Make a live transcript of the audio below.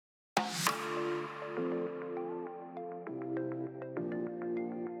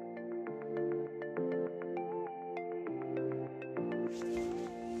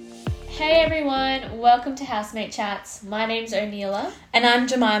Hey everyone, welcome to Housemate Chats. My name's O'Neila. And I'm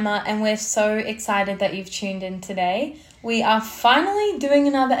Jemima, and we're so excited that you've tuned in today. We are finally doing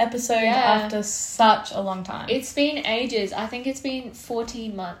another episode after such a long time. It's been ages. I think it's been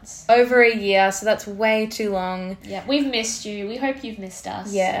 14 months. Over a year, so that's way too long. Yeah, we've missed you. We hope you've missed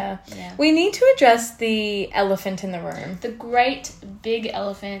us. Yeah. We need to address the elephant in the room. The great big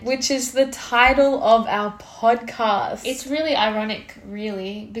elephant. Which is the title of our podcast. It's really ironic,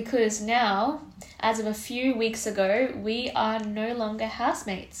 really, because now, as of a few weeks ago, we are no longer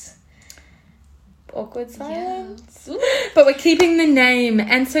housemates. Awkward silence. Yeah. But we're keeping the name.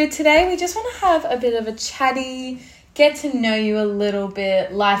 And so today we just want to have a bit of a chatty, get to know you a little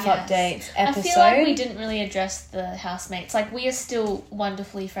bit, life updates episode. I feel like we didn't really address the housemates. Like, we are still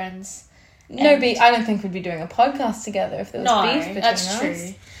wonderfully friends. No, but I don't think we'd be doing a podcast together if there was beef between us. That's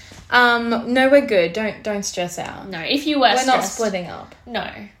true. No, we're good. Don't stress out. No, if you were We're not splitting up.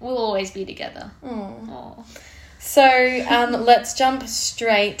 No, we'll always be together. Aww. So, let's jump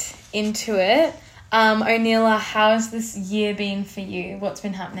straight into it. O'Neila, how has this year been for you? What's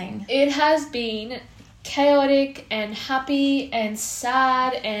been happening? It has been chaotic and happy and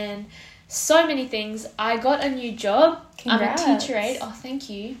sad and so many things. I got a new job. Congrats. I'm a teacher aide. Oh, thank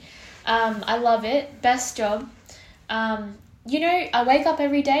you. I love it. Best job. You know, I wake up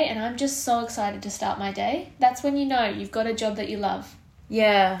every day and I'm just so excited to start my day. That's when you know you've got a job that you love.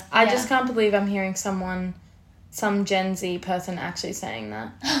 Yeah, I just can't believe I'm hearing some Gen Z person actually saying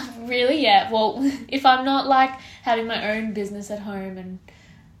that. Really? Yeah. Well, if I'm not like having my own business at home,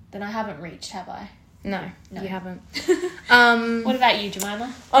 then I haven't reached, have I? No, you haven't. What about you,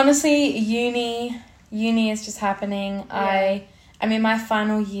 Jemima? Honestly, uni is just happening. Yeah. I'm in my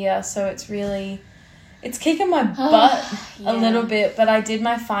final year, so it's kicking my butt a little bit, but I did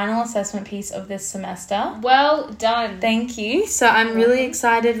my final assessment piece of this semester. Well done. Thank you. So I'm really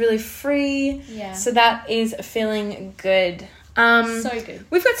excited, really free. Yeah. So that is feeling good. So good.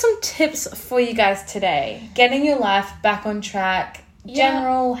 We've got some tips for you guys today. Getting your life back on track.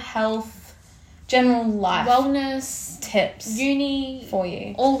 General health, general life. Wellness. Tips. Uni. For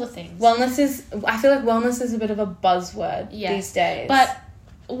you. All the things. I feel like wellness is a bit of a buzzword these days. But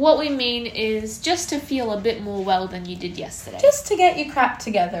what we mean is just to feel a bit more well than you did yesterday. Just to get your crap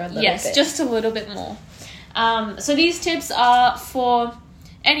together a little bit. Yes, just a little bit more. So these tips are for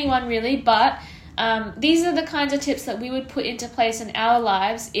anyone really, but these are the kinds of tips that we would put into place in our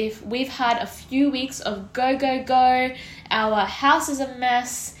lives if we've had a few weeks of go, our house is a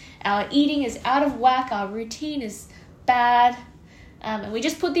mess, our eating is out of whack, our routine is bad, and we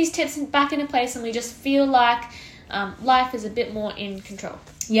just put these tips back into place and we just feel like life is a bit more in control.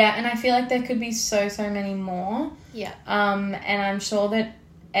 Yeah, and I feel like there could be so many more. Yeah. And I'm sure that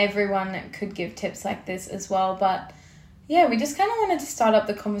everyone could give tips like this as well, but yeah, we just kind of wanted to start up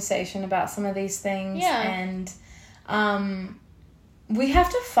the conversation about some of these things. Yeah. And we have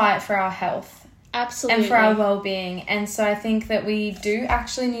to fight for our health. Absolutely. And for our well-being. And so I think that we do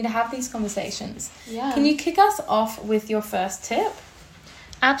actually need to have these conversations. Yeah. Can you kick us off with your first tip?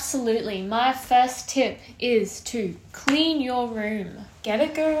 Absolutely. My first tip is to clean your room. Get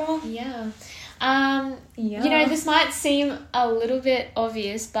it, girl. Yeah. You know, this might seem a little bit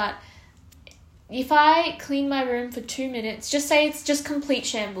obvious, but if I clean my room for 2 minutes, just say it's just complete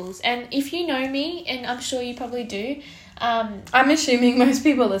shambles. And if you know me, and I'm sure you probably do, I'm assuming most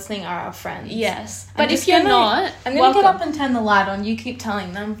people listening are our friends. Yes. But if you're not, I'm going to get up and turn the light on. You keep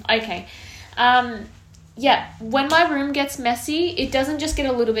telling them. Okay. Yeah, when my room gets messy, it doesn't just get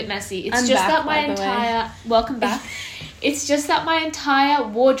a little bit messy. It's just that my entire... Welcome back. It's just that my entire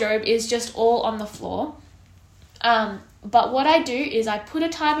wardrobe is just all on the floor. But what I do is I put a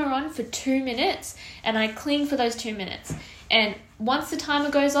timer on for 2 minutes and I clean for those 2 minutes. And once the timer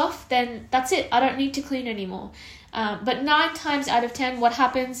goes off, then that's it. I don't need to clean anymore. But 9 times out of 10, what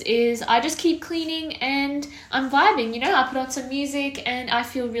happens is I just keep cleaning and I'm vibing, you know. I put on some music and I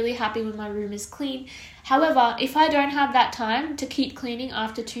feel really happy when my room is clean. However, if I don't have that time to keep cleaning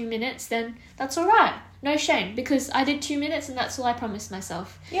after 2 minutes, then that's all right. No shame, because I did 2 minutes and that's all I promised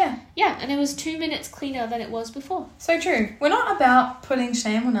myself. Yeah. Yeah, and it was 2 minutes cleaner than it was before. So true. We're not about putting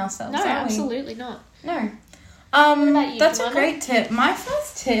shame on ourselves, No, are we? absolutely not. No. What about you, that's Jemima? a great tip. My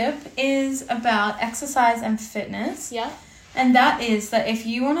first tip is about exercise and fitness. Yeah. And that is that if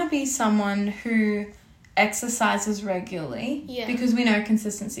you want to be someone who exercises regularly, because we know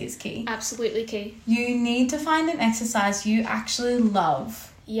consistency is key. Absolutely key. You need to find an exercise you actually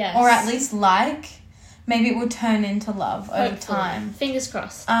love. Yes. Or at least like. Maybe it will turn into love over time. Fingers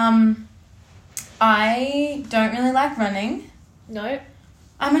crossed. I don't really like running. No.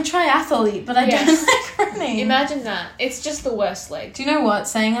 I'm a triathlete, but I don't like running. Imagine that. It's just the worst leg. Do you know what?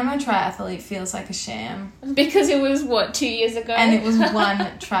 Saying I'm a triathlete feels like a sham. Because it was, 2 years ago? And it was one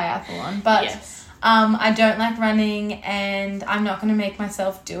triathlon. But yes. I don't like running, and I'm not going to make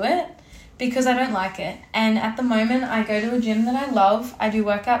myself do it because I don't like it. And at the moment, I go to a gym that I love. I do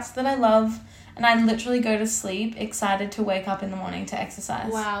workouts that I love. And I literally go to sleep excited to wake up in the morning to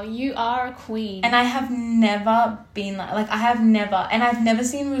exercise. Wow, you are a queen. And I have never been like I have never, and I've never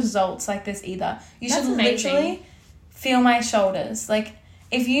seen results like this either. That's should amazing. Literally feel my shoulders. Like,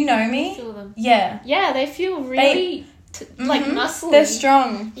 if you know me, feel them. Yeah. Yeah, they feel really muscly. They're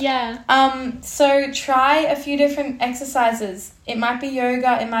strong. Yeah. So try a few different exercises. It might be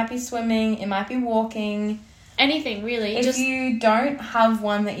yoga, it might be swimming, it might be walking. Anything, really. If you don't have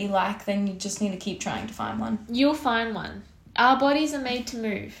one that you like, then you just need to keep trying to find one. You'll find one. Our bodies are made to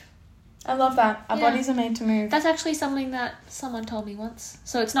move. I love that. Our bodies are made to move. That's actually something that someone told me once.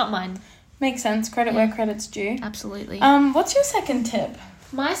 So it's not mine. Makes sense. Credit where credit's due. Absolutely. What's your second tip?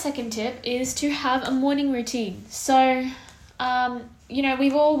 My second tip is to have a morning routine. So,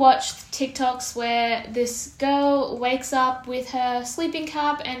 we've all watched TikToks where this girl wakes up with her sleeping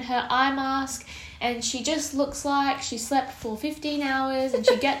cap and her eye mask, and she just looks like she slept for 15 hours, and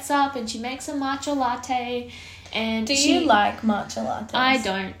she gets up and she makes a matcha latte. And Do you like matcha lattes? I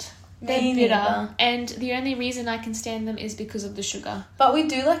don't. They're bitter. And the only reason I can stand them is because of the sugar. But we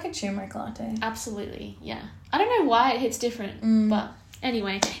do like a turmeric latte. Absolutely, yeah. I don't know why it hits different, but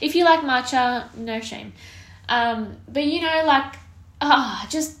anyway. If you like matcha, no shame. But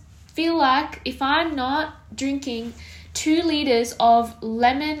just feel like if I'm not drinking 2 liters of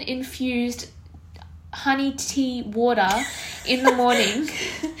lemon-infused honey tea water in the morning,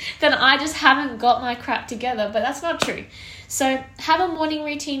 then I just haven't got my crap together. But that's not true. So have a morning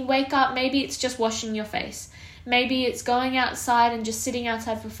routine. Wake up. Maybe it's just washing your face. Maybe it's going outside and just sitting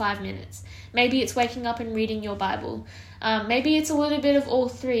outside for 5 minutes. Maybe it's waking up and reading your Bible. Maybe it's a little bit of all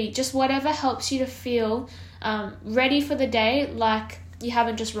 3. Just whatever helps you to feel ready for the day, like you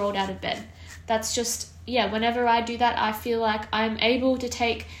haven't just rolled out of bed. That's just, whenever I do that, I feel like I'm able to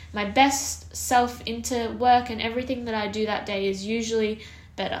take my best self into work, and everything that I do that day is usually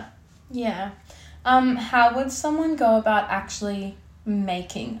better. Yeah. How would someone go about actually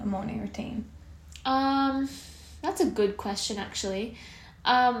making a morning routine? That's a good question, actually.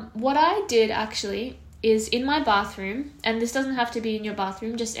 What I did, actually, is in my bathroom, and this doesn't have to be in your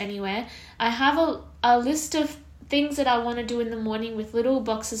bathroom, just anywhere, I have a list of things that I want to do in the morning with little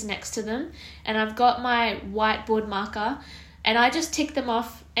boxes next to them, and I've got my whiteboard marker, and I just tick them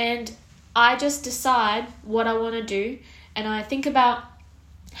off, and I just decide what I want to do, and I think about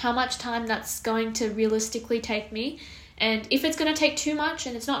how much time that's going to realistically take me, and if it's going to take too much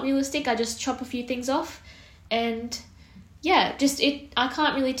and it's not realistic, I just chop a few things off. And I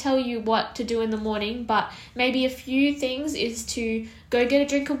can't really tell you what to do in the morning, but maybe a few things is to go get a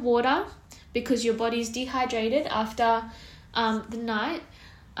drink of water because your body's dehydrated after the night.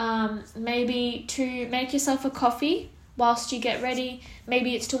 Maybe to make yourself a coffee whilst you get ready.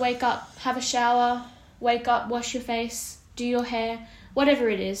 Maybe it's to wake up, have a shower, wake up, wash your face, do your hair, whatever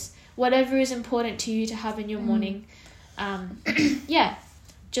it is. Whatever is important to you to have in your morning.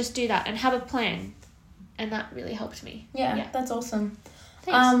 Just do that and have a plan. And that really helped me. Yeah, that's awesome.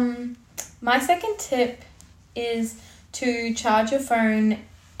 Thanks. My second tip is to charge your phone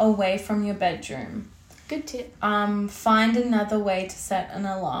away from your bedroom. Good tip. Find another way to set an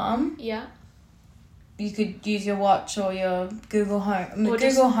alarm. Yeah. You could use your watch or your Google Home.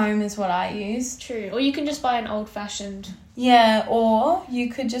 Google Home is what I use. True. Or you can just buy an old-fashioned. Yeah, or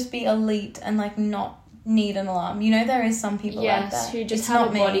you could just be elite and not need an alarm. There is some people like that. Who just have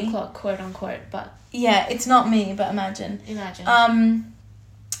a body clock, quote unquote, but... Yeah, it's not me, but imagine.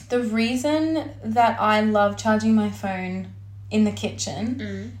 The reason that I love charging my phone in the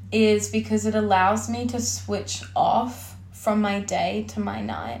kitchen is because it allows me to switch off from my day to my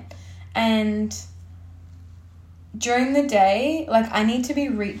night. And during the day, I need to be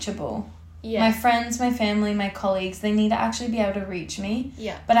reachable. Yeah. My friends, my family, my colleagues, they need to actually be able to reach me.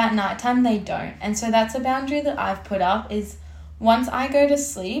 Yeah. But at nighttime, they don't. And so that's a boundary that I've put up is once I go to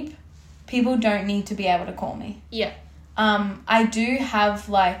sleep, people don't need to be able to call me. Yeah. I do have,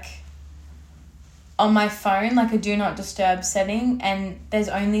 on my phone, a do not disturb setting, and there's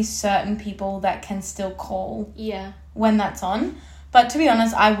only certain people that can still call when that's on. But to be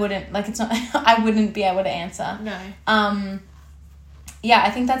honest, I wouldn't, I wouldn't be able to answer. No. I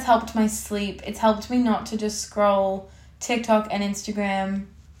think that's helped my sleep. It's helped me not to just scroll TikTok and Instagram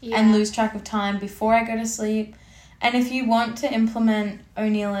and lose track of time before I go to sleep. And if you want to implement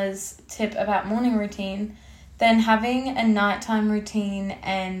O'Neill's tip about morning routine, then having a nighttime routine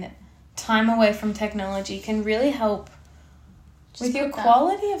and time away from technology can really help with your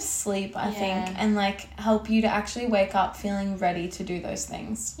quality of sleep, I think, and like help you to actually wake up feeling ready to do those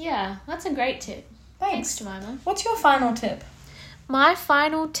things. Yeah, that's a great tip. Thanks, Jemima. What's your final tip? My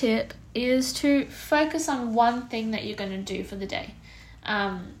final tip is to focus on one thing that you're going to do for the day.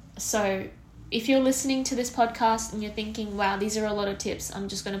 So if you're listening to this podcast and you're thinking, wow, these are a lot of tips, I'm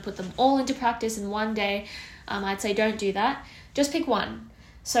just going to put them all into practice in one day, I'd say don't do that. Just pick one.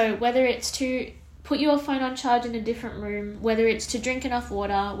 So whether it's to put your phone on charge in a different room, whether it's to drink enough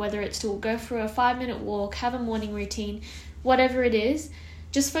water, whether it's to go for a 5-minute walk, have a morning routine, whatever it is,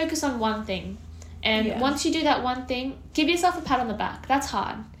 just focus on one thing. And once you do that one thing, give yourself a pat on the back. That's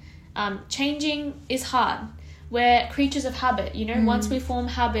hard. Changing is hard. We're creatures of habit, you know. Once we form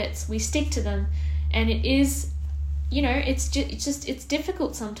habits, we stick to them, and it is, you know, it's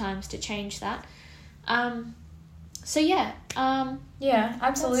difficult sometimes to change that. So yeah,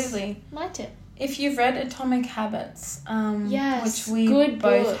 absolutely. My tip. If you've read Atomic Habits, yes, which we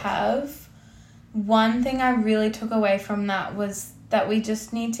both have, one thing I really took away from that was that we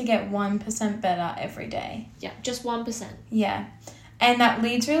just need to get 1% better every day. Yeah, just 1%. Yeah. And that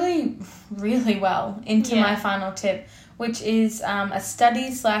leads really, really well into my final tip, which is a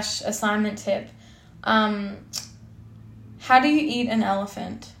study/assignment tip. How do you eat an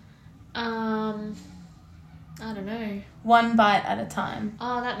elephant? I don't know. One bite at a time.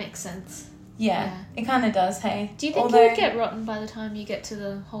 Oh, that makes sense. Yeah. It kind of does, hey? Do you think you would get rotten by the time you get to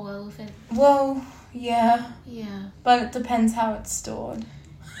the whole elephant? Well, yeah. Yeah. But it depends how it's stored.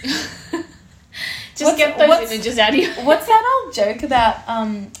 Just get those images out of you. What's that old joke about,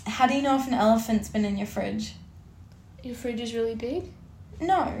 how do you know if an elephant's been in your fridge? Your fridge is really big?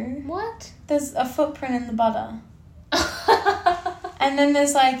 No. What? There's a footprint in the butter. And then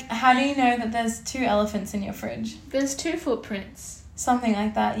there's like, how do you know that there's 2 elephants in your fridge? There's 2 footprints. Something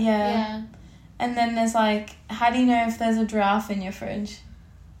like that, yeah. And then there's like, how do you know if there's a giraffe in your fridge?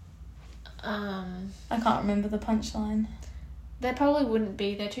 I can't remember the punchline. There probably wouldn't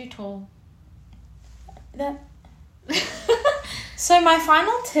be. They're too tall. So my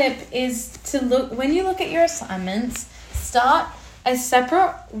final tip is to look, when you look at your assignments, start a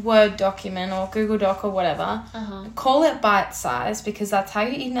separate Word document or Google Doc or whatever. Call it bite size, because that's how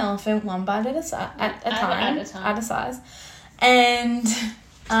you eat an elephant, one bite at a size. And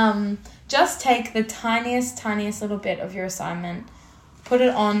just take the tiniest little bit of your assignment, put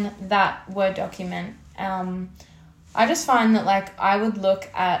it on that Word document. I just find that like I would look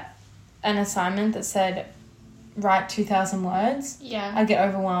at an assignment that said write 2,000 words. Yeah. I'd get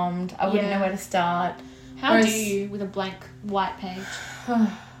overwhelmed. I wouldn't know where to start. How do you with a blank white page?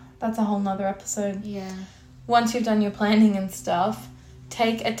 That's a whole nother episode. Yeah. Once you've done your planning and stuff,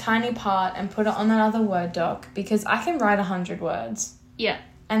 take a tiny part and put it on that other Word doc, because I can write 100 words. Yeah.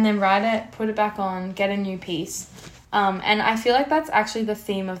 And then write it, put it back on, get a new piece. And I feel like that's actually the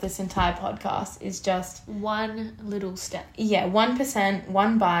theme of this entire podcast, is just one little step. Yeah, 1%,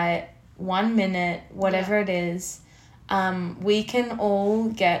 one bite, 1 minute, whatever it is. We can all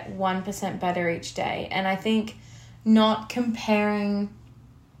get 1% better each day. And I think not comparing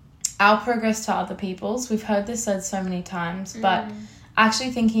our progress to other people's, we've heard this said so many times, but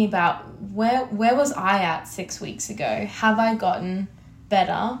actually thinking about where was I at 6 weeks ago? Have I gotten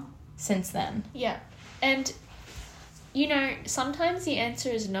better since then? Yeah. And, you know, sometimes the answer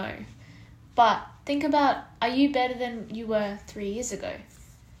is no. But think about, are you better than you were 3 years ago?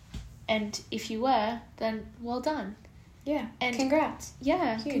 And if you were, then well done. Yeah. And congrats.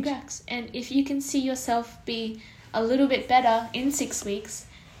 Yeah, huge. Congrats. And if you can see yourself be a little bit better in 6 weeks,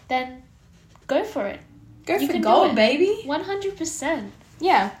 then go for it. Go for gold, baby. 100%.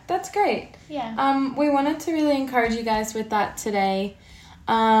 Yeah, that's great. Yeah. We wanted to really encourage you guys with that today.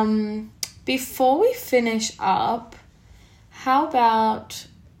 Before we finish up, how about,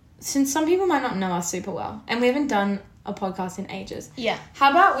 since some people might not know us super well, and we haven't done a podcast in ages. Yeah. How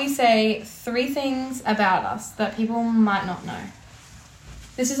about we say 3 things about us that people might not know?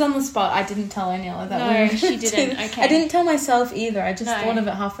 This is on the spot. I didn't tell Aniela that. No, she didn't. Okay. I didn't tell myself either. I just thought of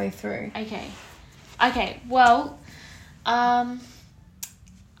it halfway through. Okay. Well,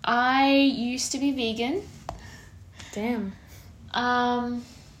 I used to be vegan. Damn. I'm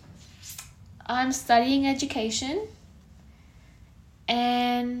studying education.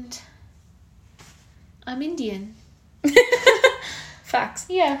 And I'm Indian. Facts.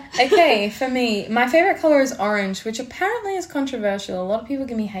 Yeah. Okay, for me, my favourite colour is orange, which apparently is controversial. A lot of people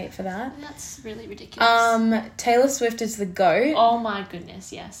give me hate for that. That's really ridiculous. Taylor Swift is the GOAT. Oh my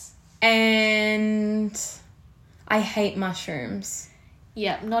goodness, yes. And I hate mushrooms.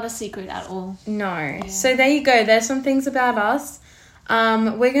 Yeah, not a secret at all. No. Yeah. So there you go. There's some things about us.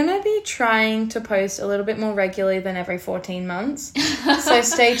 We're going to be trying to post a little bit more regularly than every 14 months. So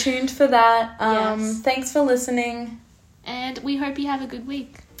stay tuned for that. Yes. Thanks for listening. And we hope you have a good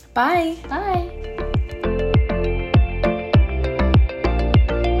week. Bye. Bye.